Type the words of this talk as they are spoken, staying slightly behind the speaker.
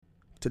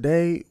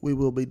Today, we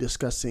will be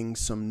discussing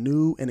some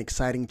new and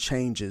exciting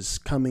changes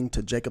coming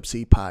to Jacob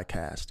Seed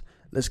Podcast.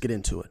 Let's get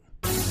into it.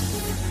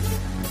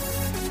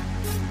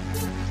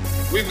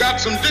 We've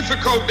got some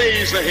difficult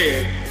days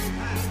ahead.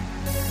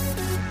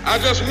 I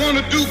just want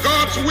to do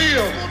God's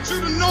will. I want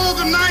you to know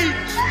tonight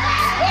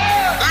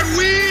that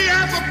we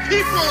as a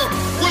people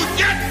will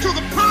get to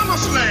the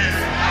promised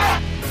land.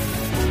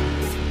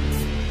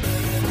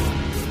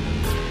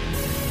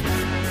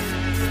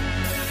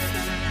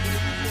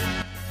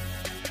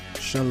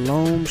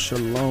 Shalom,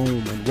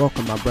 shalom, and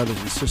welcome, my brothers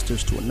and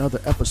sisters, to another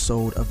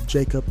episode of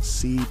Jacob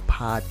Seed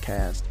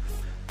Podcast.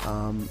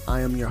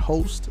 I am your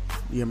host,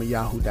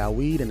 Yirmiyahu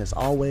Daweed, and as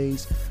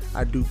always,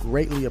 I do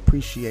greatly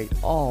appreciate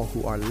all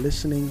who are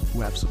listening,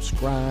 who have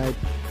subscribed,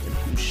 and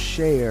who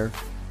share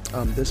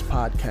this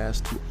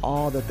podcast to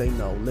all that they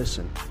know.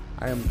 Listen,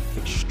 I am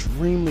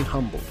extremely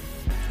humbled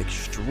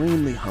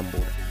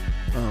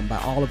by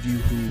all of you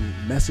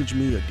who message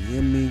me or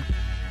DM me.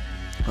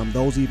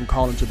 Those even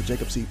call into the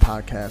Jacob Seed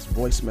Podcast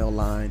voicemail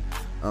line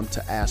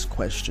to ask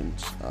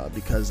questions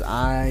because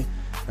I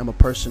am a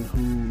person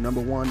who,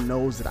 number one,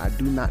 knows that I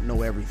do not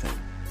know everything.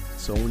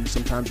 So when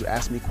sometimes you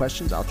ask me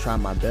questions, I'll try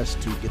my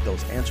best to get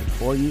those answered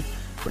for you.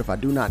 But if I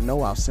do not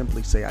know, I'll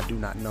simply say I do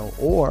not know,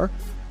 or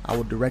I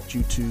will direct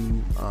you to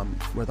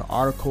whether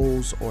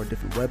articles or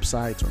different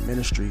websites or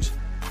ministries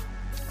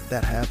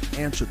that have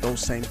answered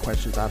those same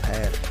questions I've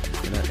had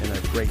in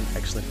a great and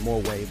excellent more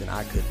way than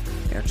I could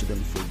answer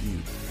them for you.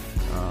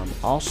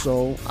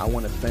 Also, I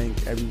want to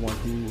thank everyone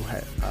who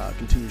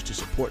continues to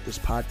support this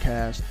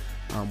podcast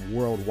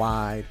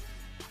worldwide,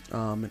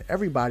 and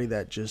everybody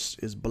that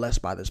just is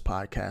blessed by this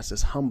podcast.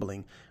 It's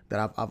humbling that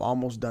I've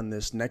almost done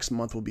this. Next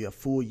month will be a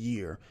full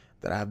year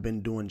that I've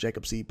been doing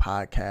Jacob Seed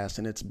Podcast,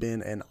 and it's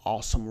been an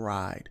awesome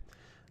ride.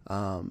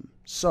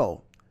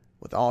 So,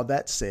 with all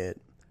that said,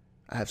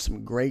 I have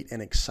some great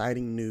and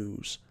exciting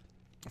news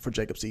for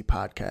Jacob Seed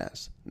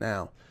Podcast.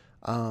 Now,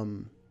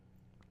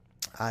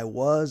 I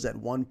was at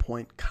one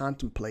point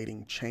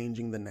contemplating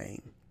changing the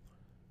name,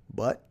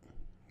 but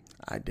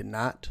I did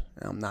not,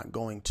 and I'm not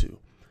going to,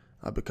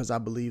 because I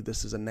believe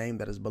this is a name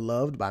that is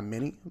beloved by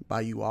many,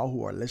 by you all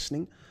who are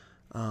listening,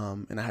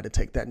 and I had to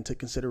take that into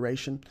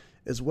consideration,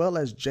 as well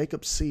as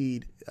Jacob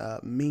Seed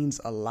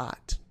means a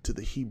lot to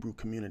the Hebrew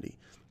community,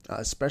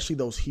 especially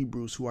those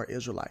Hebrews who are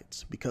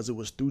Israelites, because it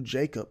was through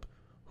Jacob,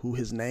 who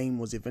his name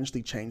was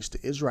eventually changed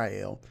to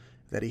Israel,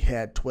 that he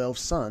had 12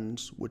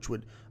 sons, which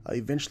would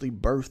eventually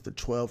birth the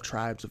 12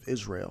 tribes of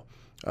Israel,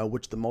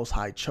 which the Most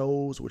High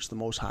chose, which the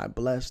Most High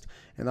blessed.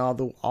 And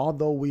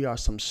although we are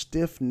some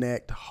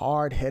stiff-necked,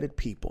 hard-headed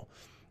people,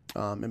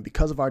 and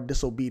because of our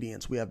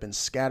disobedience, we have been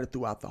scattered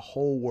throughout the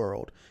whole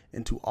world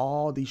into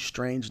all these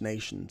strange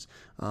nations,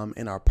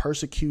 and are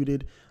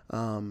persecuted,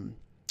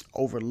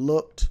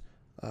 overlooked.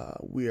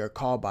 We are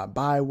called by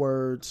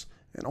bywords,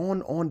 and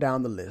on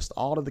down the list.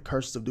 All of the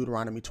curses of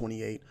Deuteronomy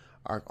 28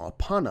 are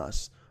upon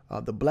us.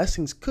 The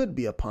blessings could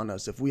be upon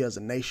us if we as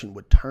a nation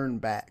would turn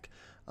back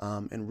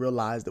and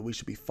realize that we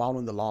should be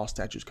following the law,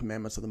 statutes,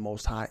 commandments of the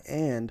Most High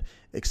and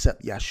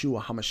accept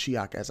Yeshua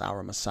HaMashiach as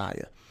our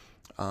Messiah.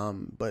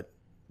 But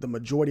the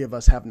majority of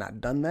us have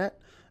not done that,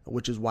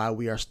 which is why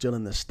we are still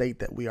in the state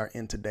that we are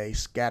in today,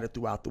 scattered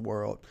throughout the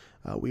world.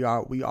 We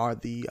are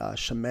the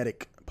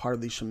Shemitic, part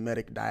of the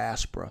Shemitic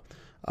diaspora,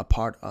 a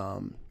part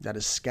that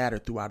is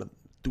scattered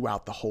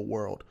throughout the whole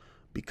world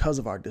because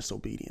of our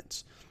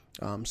disobedience.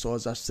 So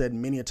as I've said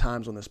many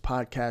times on this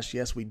podcast,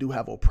 yes, we do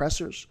have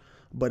oppressors,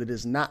 but it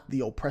is not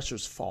the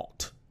oppressor's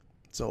fault.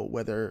 So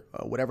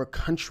whatever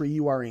country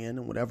you are in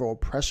and whatever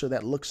oppressor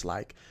that looks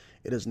like,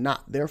 it is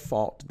not their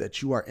fault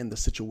that you are in the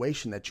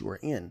situation that you are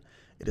in.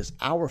 It is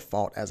our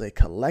fault as a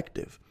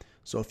collective.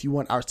 So if you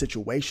want our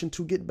situation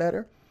to get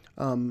better,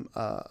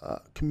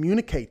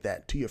 communicate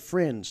that to your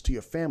friends, to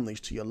your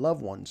families, to your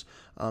loved ones,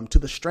 to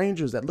the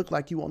strangers that look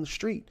like you on the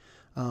street,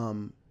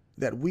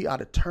 that we ought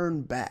to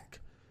turn back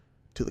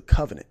to the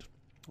covenant.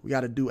 We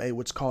got to do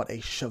what's called a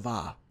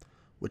Shavah,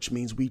 which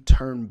means we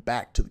turn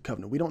back to the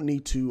covenant. We don't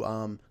need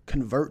to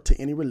convert to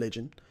any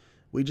religion.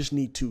 We just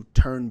need to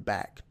turn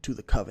back to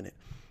the covenant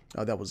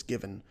that was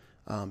given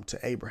to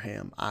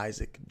Abraham,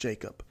 Isaac,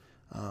 Jacob,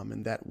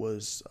 and that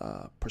was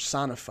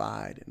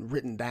personified and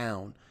written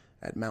down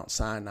at Mount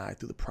Sinai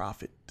through the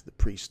prophet, the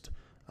priest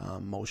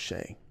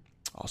Moshe,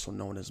 also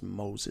known as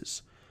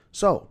Moses.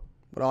 So,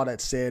 with all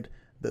that said,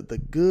 the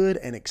good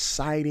and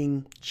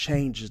exciting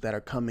changes that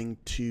are coming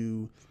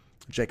to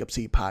Jacob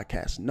Seed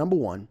Podcast. Number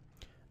one,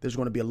 there's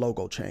going to be a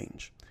logo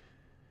change.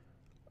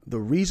 The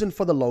reason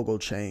for the logo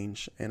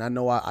change, and I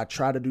know I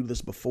tried to do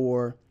this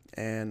before,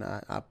 and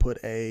I put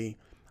a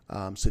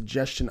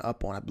suggestion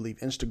up on, I believe,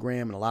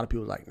 Instagram, and a lot of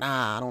people were like,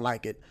 nah, I don't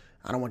like it.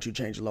 I don't want you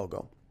to change the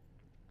logo.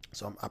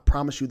 So I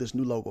promise you this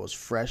new logo is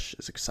fresh.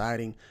 It's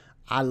exciting.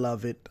 I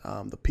love it.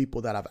 The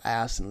people that I've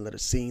asked and let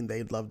it seen,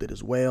 they loved it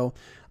as well.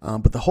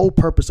 But the whole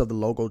purpose of the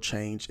logo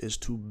change is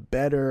to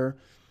better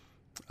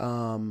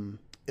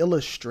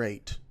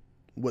illustrate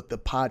what the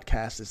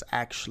podcast is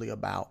actually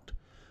about.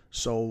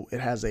 So it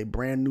has a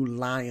brand new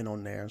lion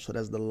on there. So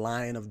that's the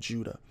Lion of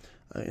Judah.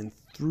 And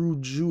through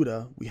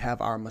Judah, we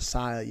have our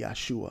Messiah,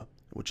 Yeshua,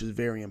 which is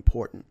very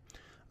important.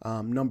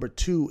 Number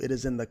 2, it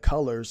is in the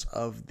colors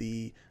of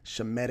the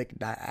Shemitic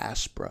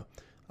diaspora.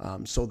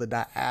 So the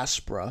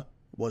diaspora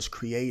was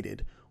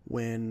created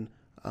when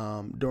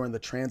during the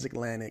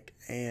transatlantic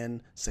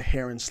and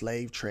Saharan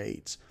slave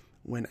trades,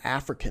 when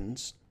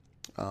Africans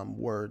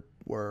were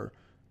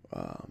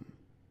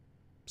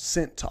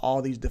sent to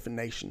all these different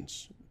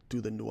nations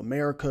through the New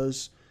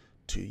Americas,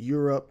 to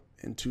Europe,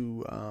 and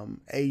to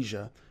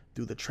Asia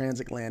through the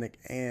transatlantic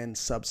and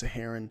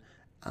sub-Saharan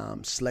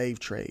slave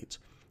trades.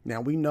 Now,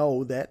 we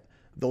know that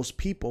those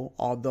people,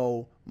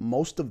 although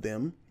most of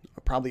them,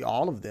 or probably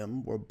all of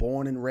them, were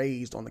born and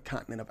raised on the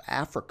continent of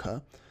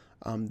Africa,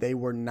 they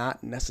were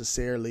not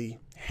necessarily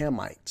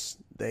Hamites.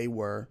 They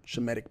were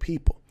Shemitic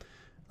people.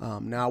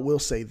 Now, I will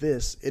say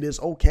this. It is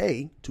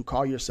okay to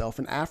call yourself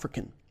an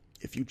African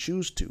if you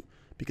choose to,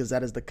 because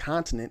that is the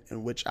continent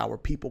in which our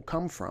people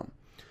come from.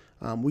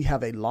 We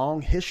have a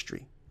long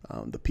history.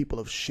 The people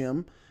of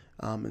Shem,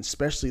 and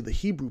especially the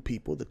Hebrew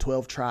people, the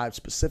 12 tribes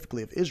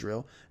specifically of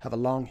Israel, have a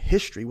long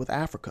history with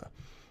Africa.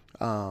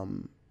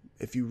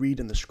 If you read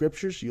in the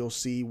scriptures, you'll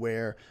see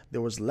where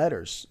there was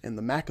letters in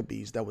the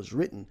Maccabees that was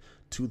written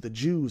to the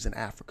Jews in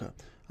Africa.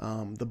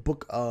 The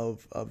book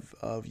of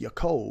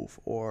Yaakov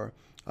or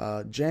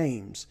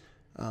James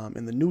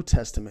in the New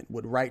Testament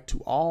would write to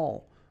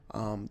all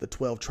the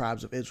 12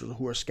 tribes of Israel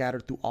who are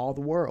scattered through all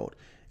the world.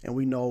 And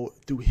we know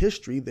through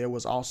history there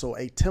was also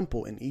a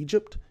temple in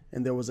Egypt,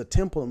 and there was a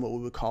temple in what we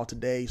would call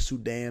today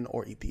Sudan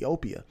or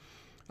Ethiopia.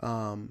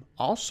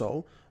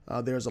 Also,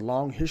 there's a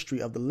long history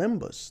of the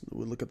Limbas.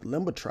 We look at the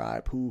Limba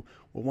tribe, who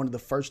were one of the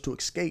first to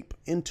escape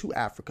into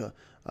Africa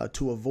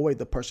to avoid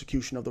the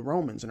persecution of the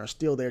Romans, and are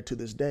still there to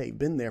this day,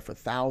 been there for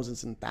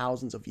thousands and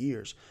thousands of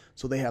years.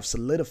 So they have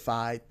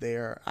solidified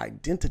their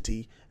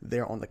identity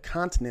there on the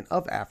continent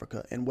of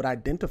Africa and would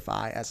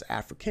identify as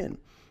African,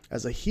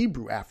 as a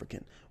Hebrew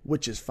African,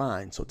 which is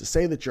fine. So to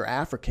say that you're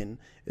African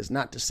is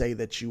not to say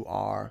that you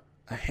are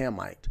a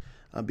Hamite,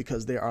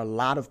 because there are a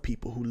lot of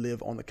people who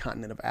live on the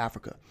continent of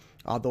Africa.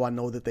 Although I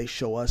know that they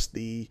show us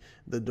the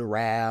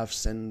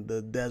rafts and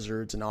the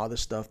deserts and all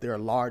this stuff, there are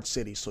large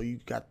cities. So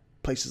you've got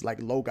places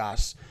like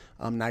Lagos,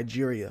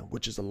 Nigeria,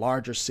 which is a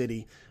larger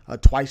city,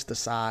 twice the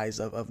size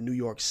of New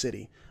York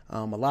City.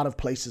 A lot of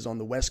places on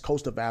the west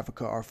coast of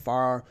Africa are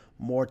far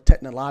more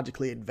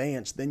technologically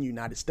advanced than the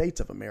United States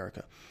of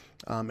America.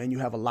 And you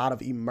have a lot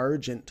of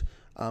emergent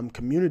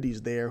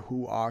communities there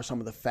who are some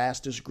of the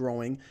fastest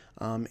growing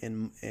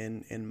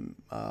in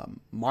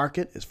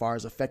market as far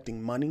as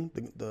affecting money,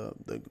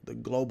 the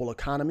global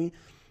economy,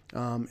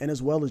 and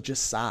as well as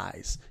just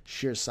size,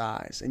 sheer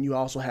size. And you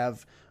also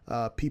have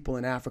people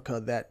in Africa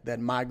that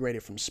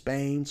migrated from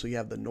Spain. So you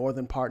have the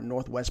northern part,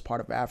 northwest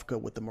part of Africa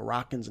with the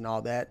Moroccans and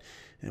all that.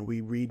 And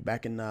we read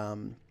back in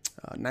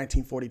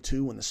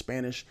 1942 when the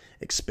Spanish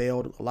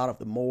expelled a lot of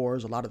the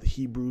Moors, a lot of the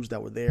Hebrews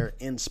that were there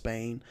in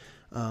Spain,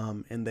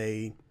 and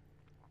they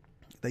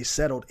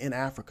settled in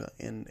Africa,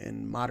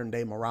 in modern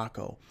day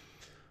Morocco.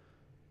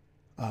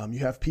 You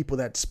have people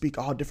that speak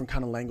all different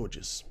kind of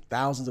languages,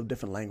 thousands of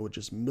different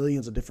languages,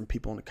 millions of different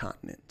people on the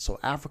continent. So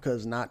Africa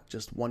is not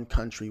just one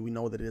country. We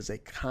know that it is a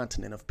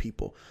continent of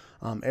people,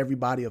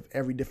 everybody of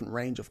every different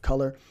range of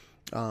color,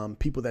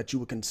 people that you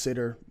would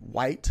consider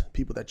white,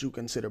 people that you would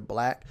consider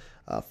black,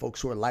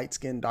 folks who are light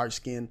skinned, dark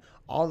skinned.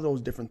 All of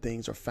those different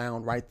things are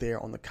found right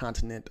there on the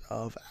continent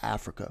of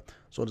Africa.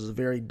 So it is a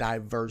very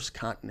diverse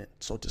continent.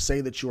 So to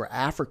say that you are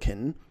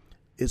African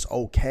is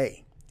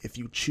okay if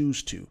you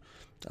choose to.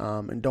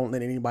 And don't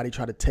let anybody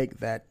try to take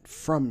that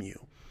from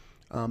you.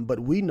 But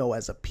we know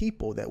as a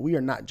people that we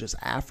are not just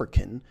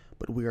African,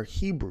 but we are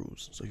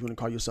Hebrews. So if you want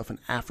to call yourself an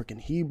African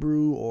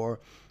Hebrew, or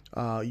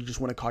you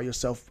just want to call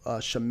yourself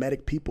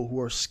Shemitic people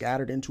who are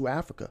scattered into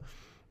Africa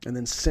and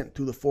then sent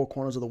through the four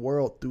corners of the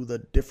world through the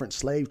different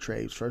slave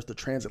trades, first the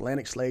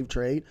transatlantic slave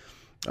trade,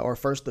 or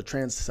first the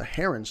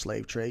trans-Saharan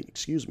slave trade,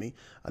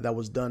 that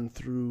was done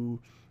through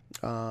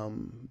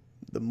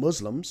the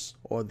Muslims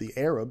or the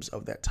Arabs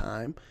of that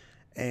time.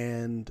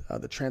 And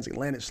the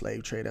transatlantic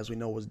slave trade, as we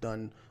know, was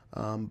done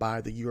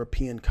by the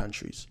European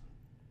countries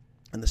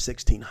in the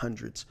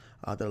 1600s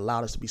that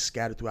allowed us to be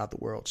scattered throughout the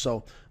world.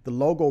 So the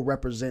logo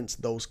represents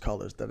those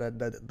colors,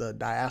 the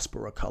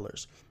diaspora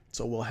colors.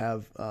 So we'll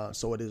have,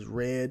 so it is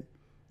red,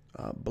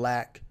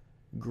 black,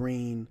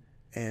 green,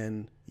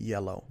 and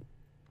yellow.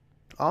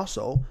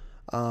 Also,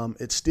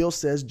 it still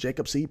says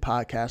Jacob Seed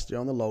Podcast there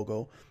on the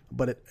logo,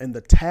 but in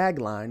the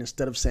tagline,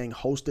 instead of saying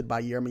hosted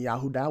by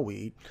Yirmiyahu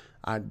Dawid,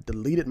 I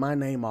deleted my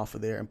name off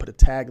of there and put a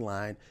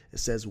tagline. It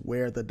says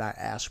where the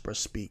diaspora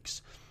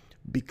speaks,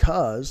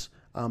 because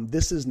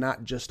this is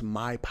not just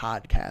my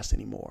podcast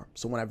anymore.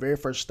 So when I very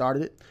first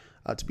started it,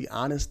 to be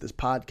honest, this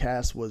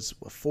podcast was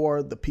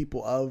for the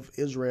people of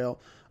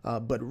Israel.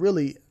 But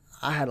really,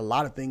 I had a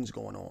lot of things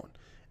going on,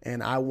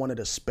 and I wanted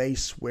a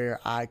space where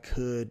I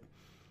could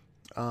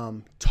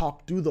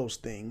talk through those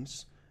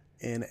things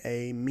in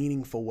a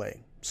meaningful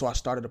way. So I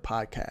started a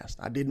podcast.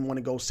 I didn't want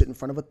to go sit in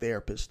front of a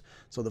therapist.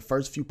 So the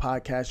first few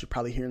podcasts, you're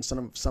probably hearing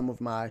some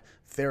of my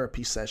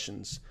therapy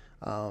sessions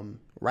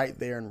right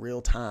there in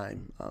real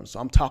time. So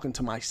I'm talking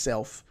to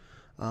myself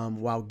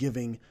while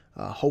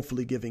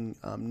hopefully giving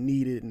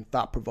needed and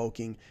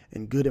thought-provoking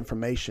and good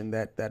information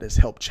that has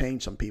helped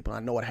change some people. I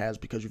know it has,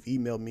 because you've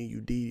emailed me,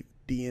 you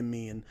DM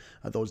me, and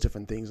those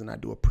different things, and I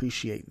do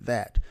appreciate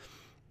that.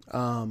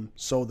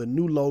 So the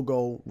new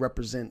logo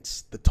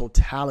represents the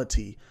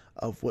totality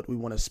of what we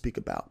want to speak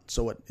about.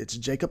 So it's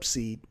Jacob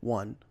Seed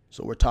 1.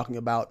 So we're talking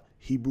about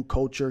Hebrew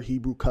culture,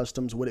 Hebrew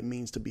customs, what it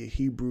means to be a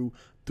Hebrew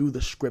through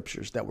the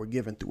scriptures that were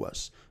given to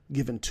us,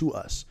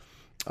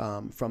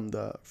 from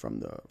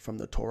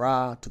the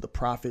Torah to the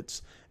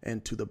prophets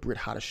and to the Brit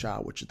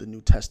Hadashah, which is the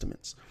New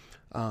Testaments.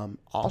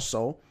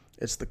 Also,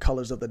 it's the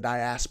colors of the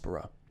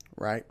diaspora,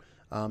 right?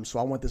 So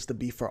I want this to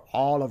be for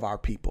all of our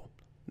people,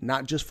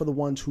 not just for the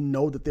ones who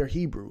know that they're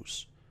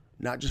Hebrews,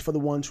 not just for the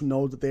ones who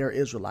know that they are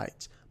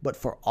Israelites, but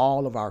for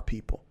all of our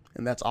people.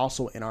 And that's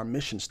also in our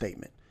mission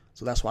statement.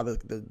 So that's why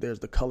there's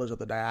the colors of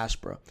the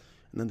diaspora.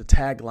 And then the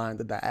tagline,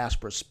 the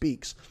diaspora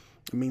speaks.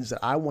 It means that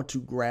I want to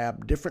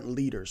grab different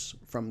leaders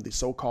from the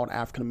so-called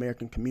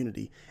African-American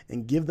community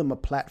and give them a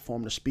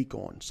platform to speak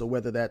on. So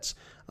whether that's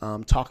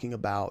talking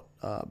about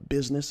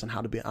business and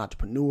how to be an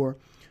entrepreneur,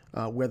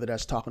 whether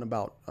that's talking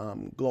about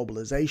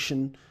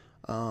globalization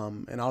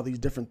and all these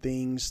different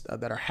things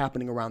that are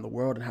happening around the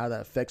world and how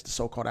that affects the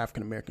so-called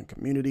African-American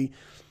community,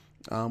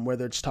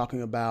 whether it's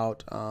talking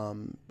about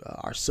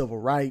our civil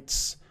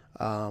rights,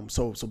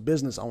 so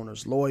business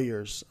owners,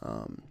 lawyers,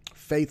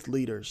 faith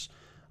leaders.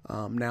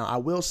 Now, I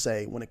will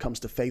say when it comes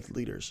to faith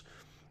leaders,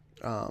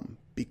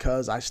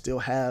 because I still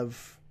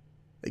have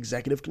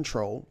executive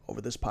control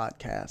over this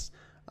podcast,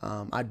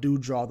 I do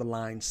draw the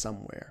line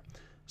somewhere.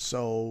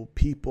 So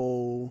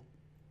people,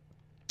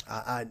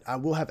 I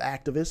will have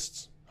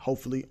activists,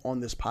 hopefully, on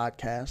this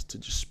podcast to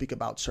just speak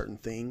about certain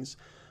things.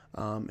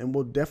 And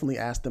we'll definitely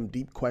ask them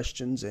deep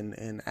questions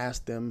and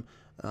ask them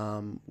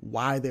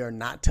why they are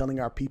not telling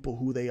our people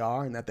who they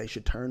are and that they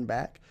should turn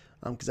back.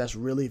 Because that's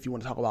really, if you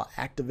want to talk about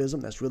activism,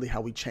 that's really how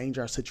we change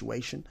our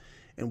situation.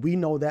 And we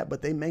know that,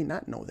 but they may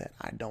not know that.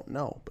 I don't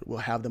know. But we'll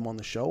have them on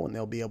the show and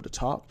they'll be able to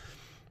talk.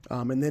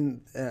 And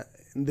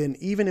then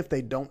even if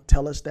they don't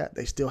tell us that,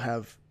 they still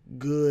have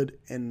good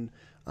and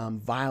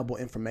viable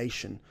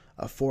information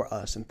for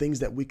us and things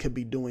that we could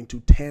be doing to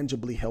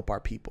tangibly help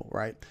our people,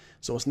 right?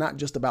 So it's not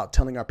just about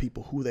telling our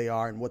people who they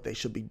are and what they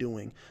should be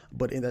doing,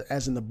 but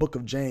as in the book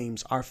of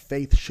James, our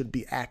faith should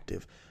be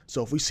active.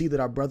 So if we see that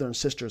our brother and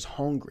sister is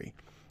hungry,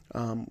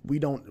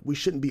 we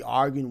shouldn't be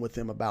arguing with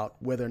them about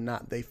whether or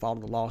not they follow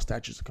the law,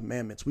 statutes, and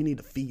commandments. We need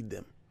to feed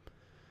them.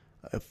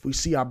 If we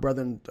see our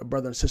brother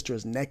and sister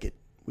is naked,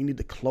 we need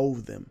to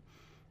clothe them.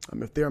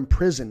 If they're in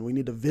prison, we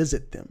need to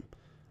visit them.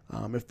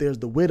 If there's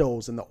the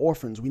widows and the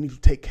orphans, we need to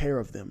take care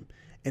of them.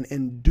 And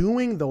in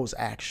doing those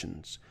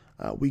actions,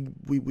 we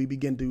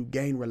begin to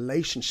gain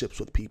relationships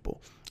with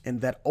people. And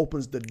that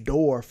opens the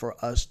door for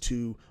us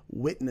to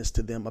witness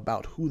to them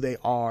about who they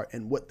are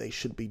and what they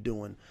should be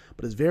doing.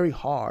 But it's very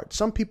hard.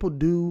 Some people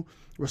do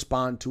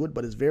respond to it,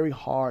 but it's very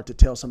hard to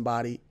tell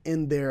somebody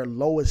in their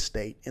lowest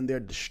state, in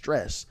their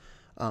distress,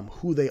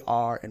 who they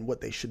are and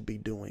what they should be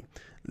doing.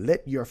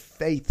 Let your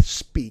faith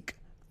speak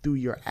through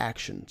your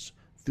actions,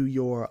 through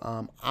your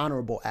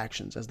honorable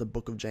actions, as the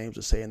book of James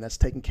is saying. That's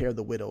taking care of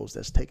the widows,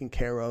 that's taking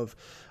care of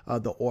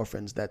the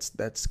orphans,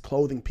 that's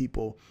clothing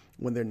people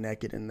when they're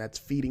naked, and that's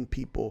feeding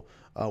people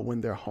when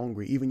they're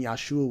hungry. Even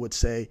Yeshua would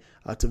say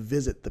to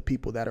visit the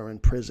people that are in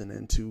prison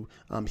and to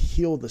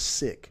heal the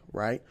sick,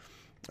 right?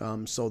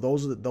 So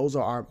those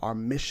are our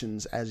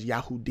missions as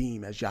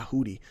Yahudim, as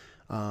Yahudi,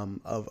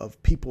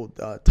 of people,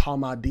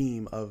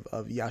 Talmudim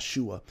of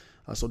Yeshua,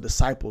 so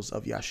disciples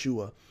of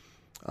Yeshua.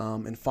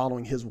 And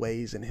following his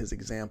ways and his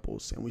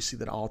examples. And we see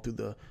that all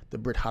through the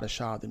Brit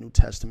Hadashah, the New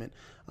Testament,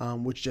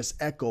 which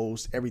just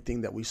echoes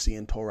everything that we see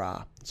in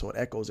Torah. So it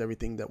echoes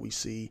everything that we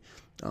see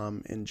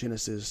in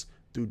Genesis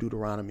through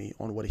Deuteronomy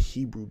on what a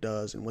Hebrew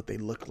does and what they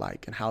look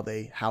like and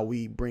how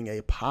we bring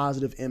a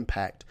positive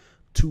impact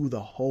to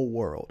the whole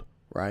world,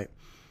 right?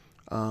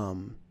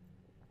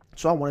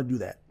 So I want to do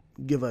that,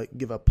 give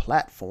a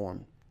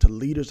platform to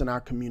leaders in our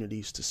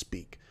communities to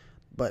speak.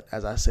 But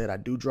as I said, I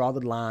do draw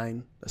the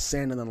line, the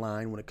sand in the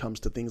line when it comes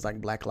to things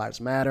like Black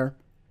Lives Matter.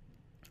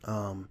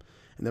 And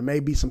there may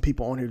be some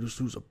people on here who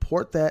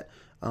support that,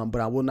 but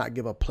I will not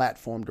give a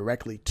platform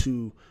directly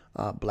to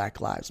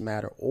Black Lives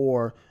Matter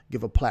or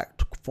give a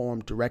platform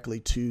directly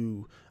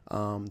to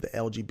the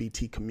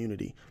LGBT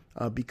community.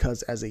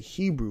 Because as a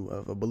Hebrew,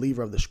 of a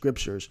believer of the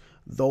scriptures,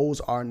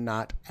 those are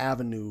not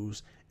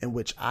avenues in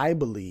which I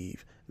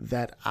believe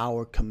that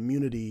our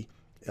community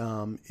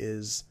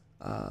is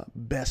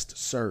best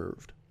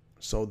served.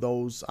 So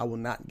those, I will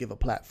not give a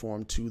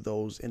platform to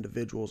those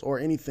individuals or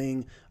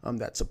anything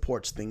that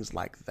supports things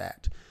like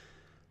that.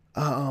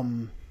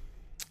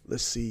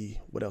 Let's see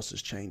what else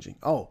is changing.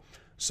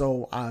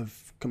 So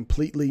I've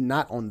completely,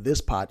 not on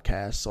this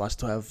podcast, so I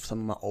still have some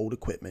of my old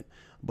equipment,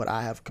 but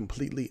I have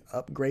completely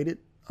upgraded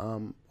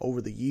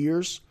over the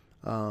years.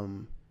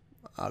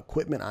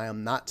 equipment. I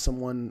am not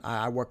someone,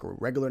 I work a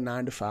regular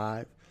 9 to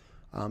 5.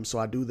 So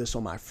I do this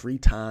on my free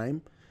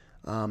time.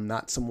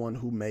 Not someone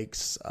who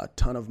makes a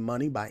ton of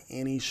money by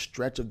any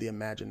stretch of the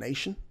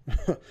imagination.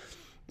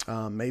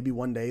 Maybe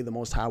one day the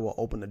Most High will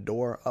open the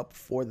door up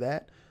for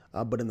that.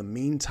 But in the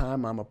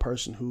meantime, I'm a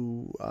person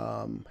who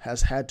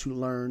has had to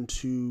learn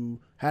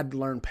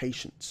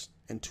patience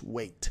and to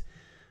wait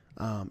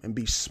and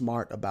be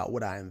smart about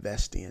what I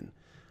invest in.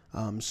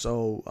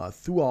 So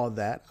through all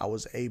that, I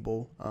was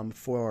able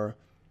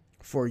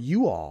for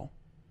you all,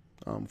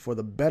 for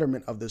the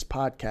betterment of this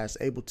podcast,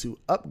 able to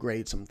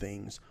upgrade some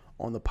things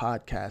on the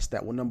podcast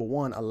that will, number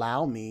one,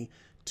 allow me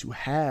to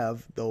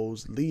have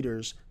those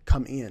leaders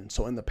come in.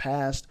 So in the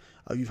past,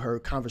 you've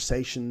heard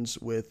conversations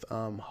with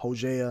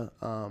Hosea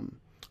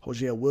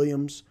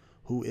Williams,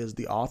 who is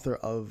the author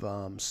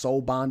of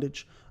Soul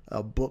Bondage,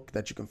 a book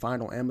that you can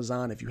find on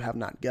Amazon. If you have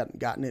not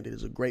gotten it, it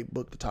is a great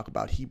book to talk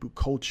about Hebrew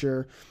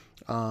culture.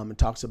 It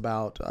talks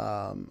about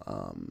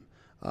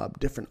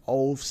different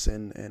oaths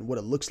and what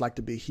it looks like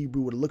to be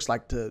Hebrew, what it looks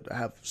like to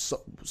have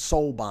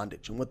soul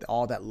bondage, and what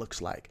all that looks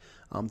like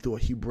through a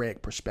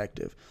Hebraic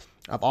perspective.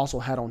 I've also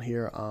had on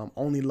here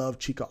Only Love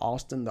Chika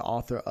Austin, the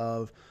author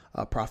of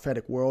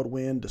Prophetic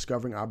Whirlwind,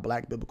 Discovering Our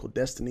Black Biblical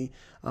Destiny.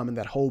 And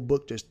that whole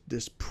book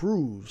just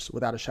proves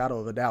without a shadow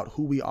of a doubt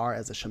who we are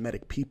as a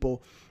Shemitic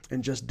people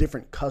and just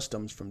different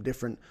customs from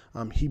different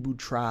Hebrew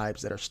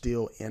tribes that are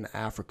still in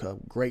Africa.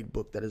 Great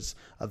book that is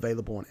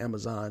available on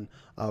Amazon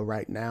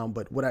right now.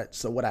 But what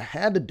I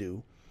had to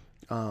do,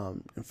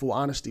 in full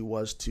honesty,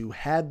 was to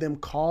have them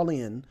call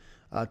in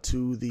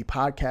to the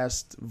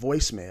podcast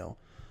voicemail.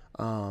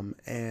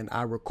 And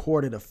I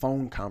recorded a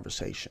phone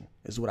conversation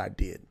is what I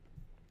did.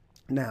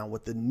 Now,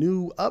 with the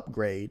new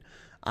upgrade,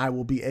 I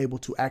will be able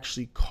to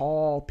actually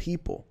call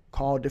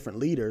different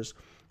leaders.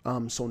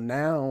 So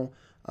now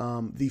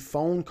the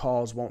phone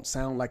calls won't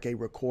sound like a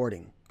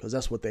recording, because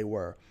that's what they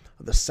were.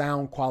 The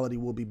sound quality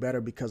will be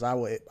better because I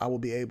will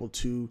be able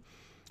to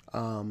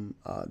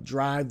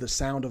drive the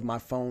sound of my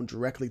phone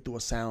directly through a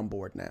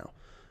soundboard now.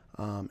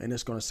 And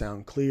it's going to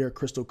sound clear,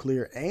 crystal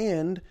clear,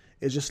 and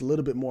it's just a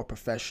little bit more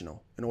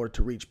professional in order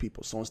to reach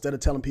people. So instead of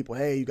telling people,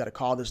 hey, you got to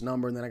call this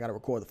number and then I got to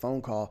record the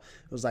phone call,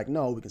 it was like,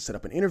 no, we can set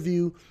up an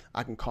interview.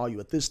 I can call you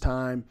at this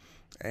time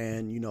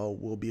and,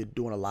 we'll be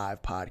doing a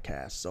live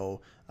podcast. So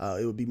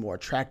it would be more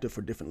attractive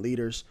for different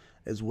leaders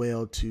as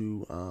well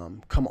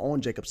to come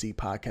on Jacob Seed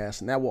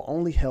Podcast. And that will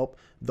only help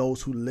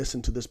those who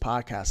listen to this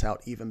podcast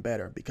out even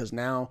better, because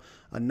now,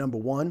 number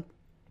one,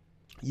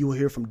 you will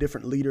hear from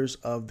different leaders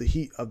of the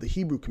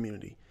Hebrew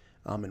community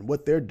and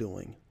what they're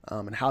doing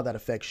and how that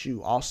affects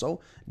you. Also,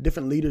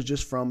 different leaders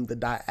just from the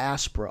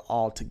diaspora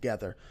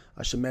altogether,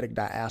 a Shemitic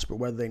diaspora,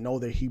 whether they know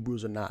they're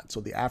Hebrews or not. So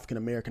the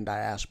African-American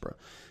diaspora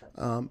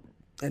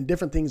and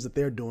different things that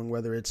they're doing,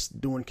 whether it's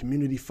doing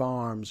community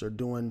farms or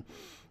doing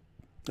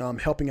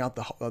helping out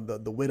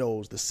the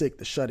widows, the sick,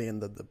 the shut-in,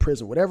 the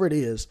prison, whatever it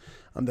is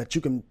that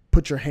you can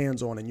put your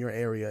hands on in your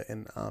area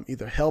and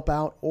either help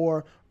out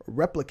or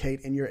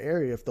replicate in your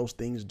area if those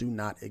things do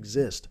not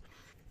exist.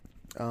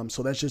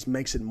 So that just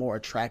makes it more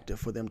attractive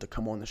for them to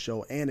come on the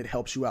show, and it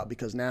helps you out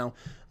because now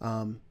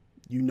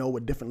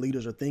what different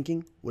leaders are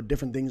thinking, what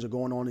different things are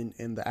going on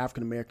in the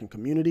African American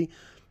community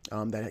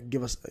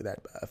that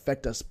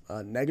affect us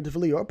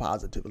negatively or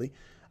positively,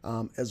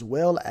 as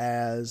well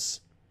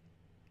as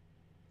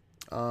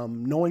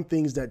knowing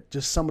things that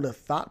just some of the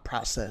thought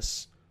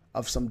process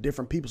of some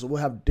different people. So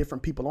we'll have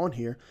different people on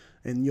here,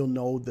 and you'll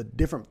know the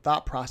different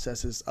thought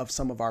processes of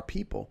some of our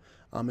people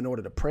in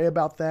order to pray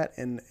about that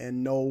and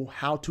know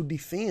how to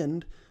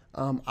defend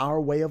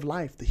our way of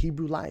life, the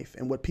Hebrew life,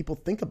 and what people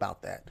think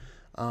about that,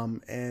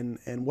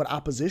 and what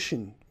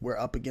opposition we're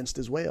up against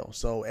as well.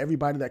 So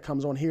everybody that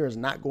comes on here is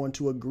not going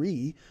to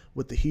agree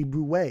with the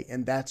Hebrew way,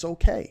 and that's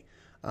okay.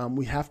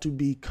 We have to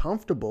be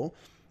comfortable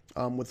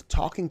with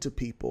talking to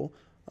people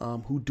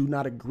who do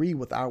not agree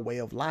with our way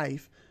of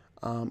life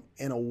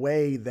in a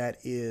way that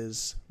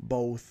is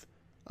both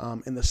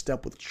in the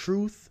step with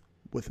truth,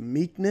 with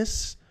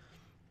meekness,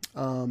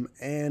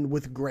 and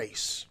with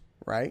grace,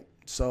 right?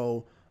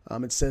 So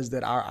it says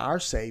that our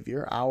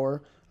Savior,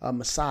 our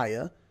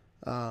Messiah,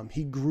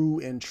 he grew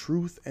in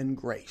truth and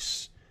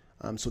grace.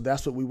 So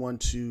that's what we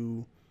want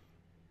to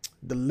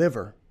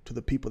deliver to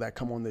the people that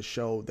come on this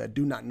show that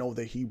do not know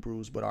they're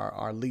Hebrews, but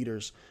are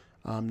leaders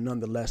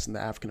nonetheless in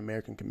the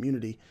African-American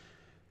community.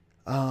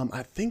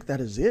 I think that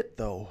is it,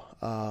 though.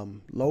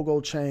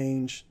 Logo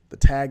change, the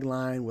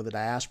tagline where the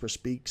diaspora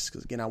speaks,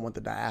 because, again, I want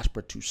the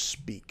diaspora to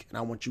speak, and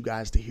I want you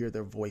guys to hear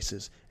their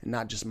voices and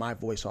not just my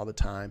voice all the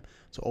time.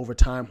 So over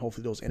time,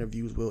 hopefully those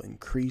interviews will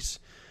increase.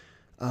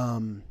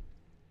 The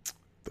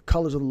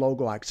colors of the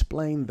logo, I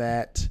explained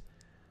that.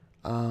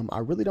 I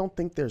really don't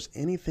think there's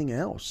anything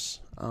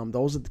else.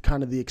 Those are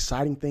kind of the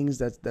exciting things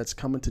that's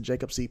coming to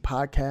Jacob Seed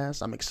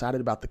Podcast. I'm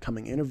excited about the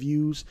coming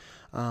interviews.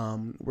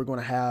 We're going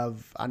to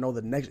have, I know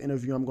the next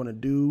interview I'm going to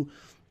do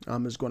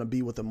is going to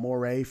be with a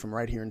Moray from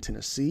right here in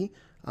Tennessee.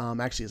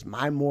 Actually, it's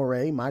my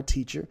Moray, my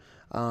teacher.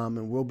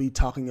 And we'll be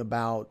talking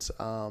about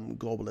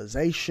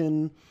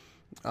globalization,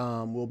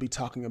 We'll be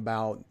talking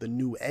about the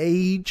new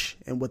age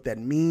and what that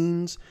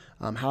means,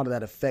 how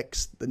that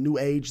affects the new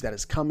age that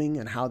is coming,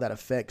 and how that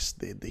affects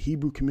the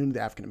Hebrew community,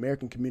 the African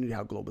American community,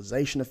 how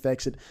globalization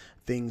affects it,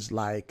 things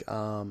like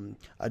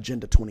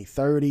Agenda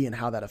 2030 and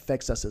how that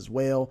affects us as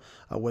well,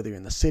 whether you're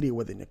in the city or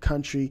whether in the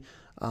country,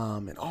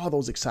 and all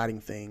those exciting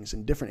things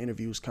and different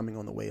interviews coming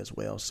on the way as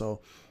well.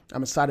 So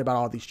I'm excited about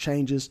all these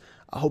changes.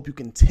 I hope you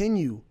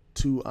continue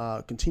to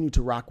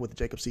rock with the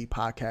Jacob Seed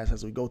Podcast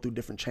as we go through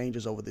different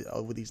changes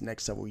over these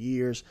next several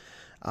years.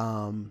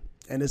 And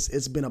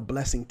it's been a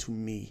blessing to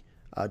me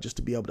just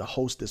to be able to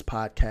host this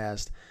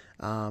podcast.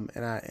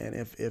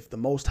 And if the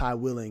Most High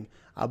willing,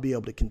 I'll be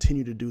able to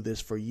continue to do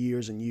this for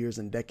years and years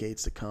and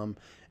decades to come.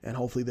 And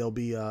hopefully there'll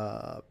be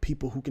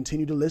people who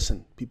continue to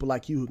listen, people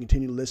like you who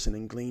continue to listen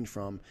and glean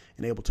from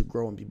and able to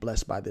grow and be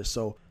blessed by this.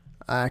 So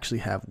I actually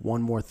have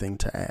one more thing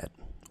to add.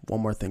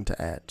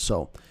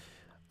 So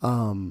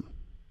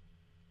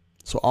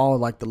all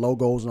like the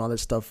logos and all that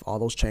stuff, all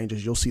those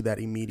changes, you'll see that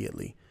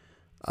immediately.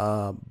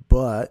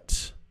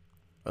 But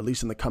at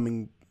least in the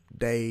coming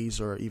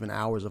days or even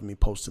hours of me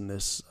posting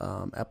this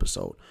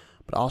episode,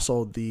 but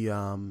also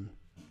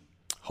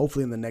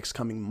hopefully in the next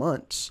coming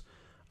months,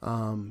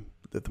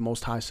 that the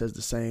Most High says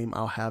the same,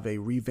 I'll have a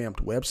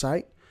revamped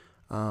website.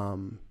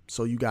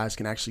 So you guys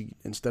can actually,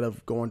 instead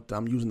of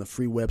I'm using the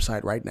free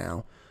website right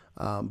now.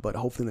 But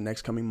hopefully in the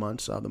next coming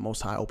months, the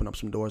Most High open up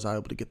some doors. I'll be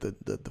able to get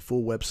the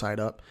full website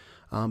up.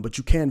 But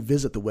you can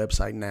visit the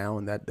website now,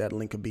 and that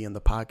link will be in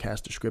the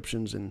podcast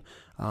descriptions. And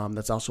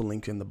that's also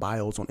linked in the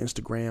bios on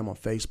Instagram, on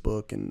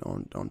Facebook, and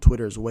on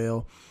Twitter as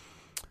well.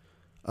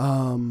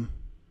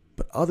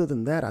 But other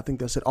than that, I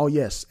think that's it. Oh,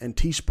 yes, and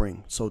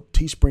Teespring. So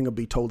Teespring will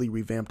be totally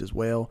revamped as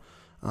well.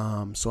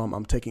 So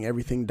I'm taking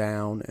everything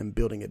down and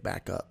building it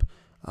back up.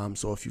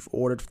 So if you've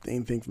ordered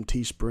anything from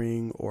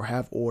Teespring or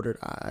have ordered,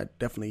 I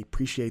definitely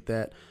appreciate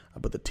that.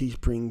 But the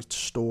Teespring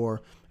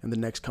store in the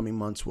next coming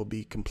months will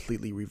be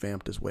completely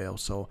revamped as well.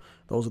 So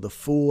those are the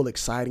full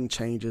exciting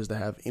changes that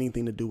have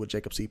anything to do with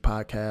Jacob Seed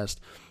Podcast.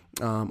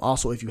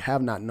 Also, if you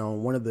have not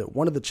known, one of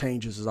the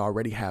changes has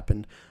already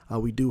happened.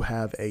 We do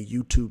have a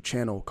YouTube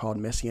channel called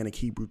Messianic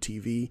Hebrew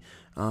TV,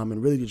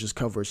 and really it just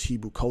covers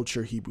Hebrew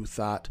culture, Hebrew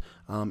thought,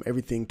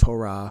 everything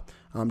Torah,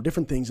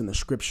 different things in the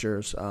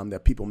scriptures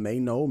that people may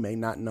know, may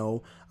not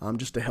know,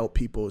 just to help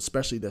people,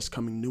 especially that's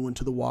coming new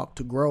into the walk,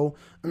 to grow,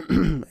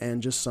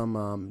 and just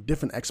some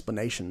different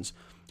explanations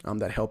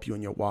that help you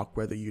in your walk,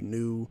 whether you're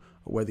new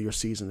or whether you're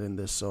seasoned in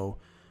this. So,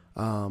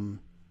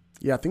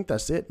 yeah, I think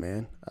that's it,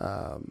 man.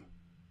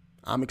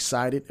 I'm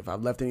excited. If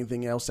I've left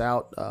anything else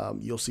out,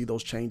 you'll see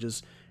those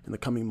changes in the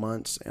coming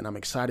months, and I'm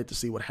excited to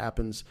see what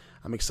happens.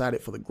 I'm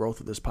excited for the growth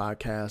of this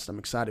podcast. I'm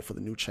excited for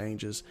the new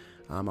changes.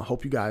 I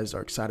hope you guys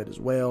are excited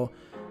as well.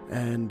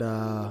 And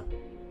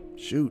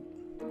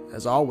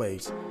as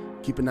always,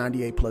 keep it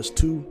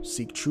 98+2,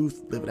 seek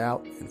truth, live it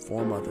out,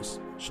 inform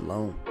others.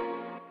 Shalom.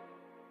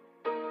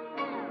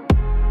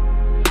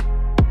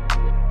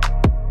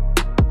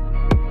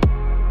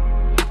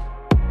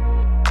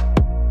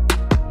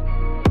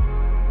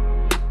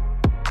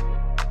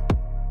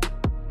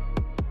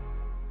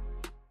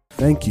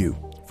 Thank you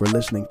for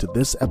listening to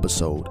this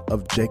episode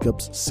of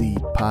Jacob's Seed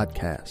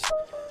Podcast.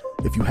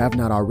 If you have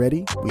not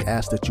already, we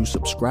ask that you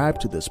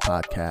subscribe to this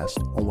podcast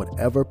on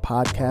whatever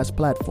podcast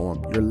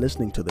platform you're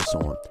listening to this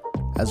on,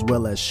 as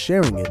well as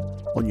sharing it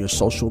on your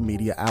social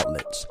media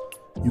outlets.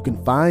 You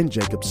can find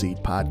Jacob Seed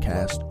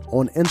Podcast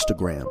on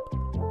Instagram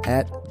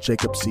at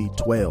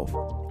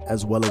JacobSeed12,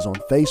 as well as on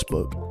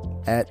Facebook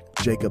at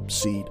Jacob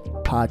Seed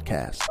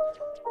Podcast.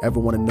 Ever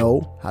want to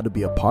know how to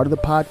be a part of the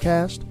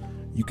podcast?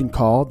 You can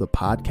call the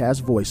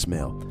podcast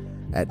voicemail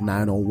at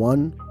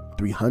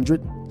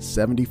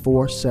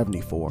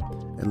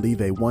 901-300-7474 and leave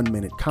a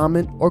 1-minute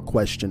comment or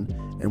question,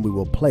 and we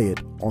will play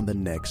it on the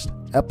next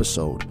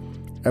episode.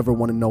 Ever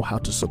want to know how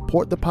to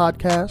support the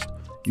podcast?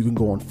 You can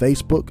go on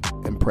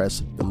Facebook and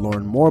press the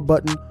Learn More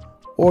button,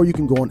 or you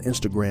can go on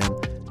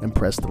Instagram and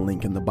press the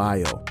link in the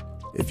bio.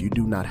 If you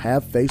do not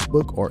have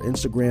Facebook or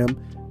Instagram,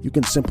 you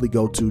can simply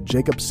go to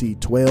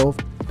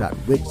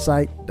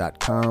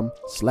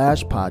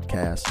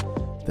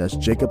jacobseed12.wixsite.com/podcast. That's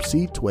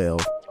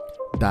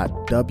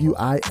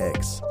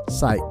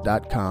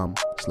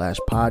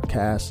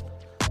jacobseed12.wixsite.com/podcast.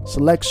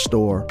 Select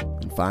store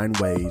and find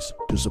ways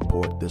to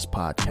support this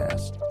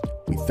podcast.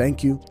 We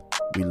thank you,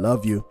 we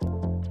love you,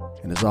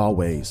 and as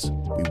always,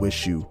 we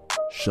wish you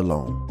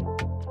shalom.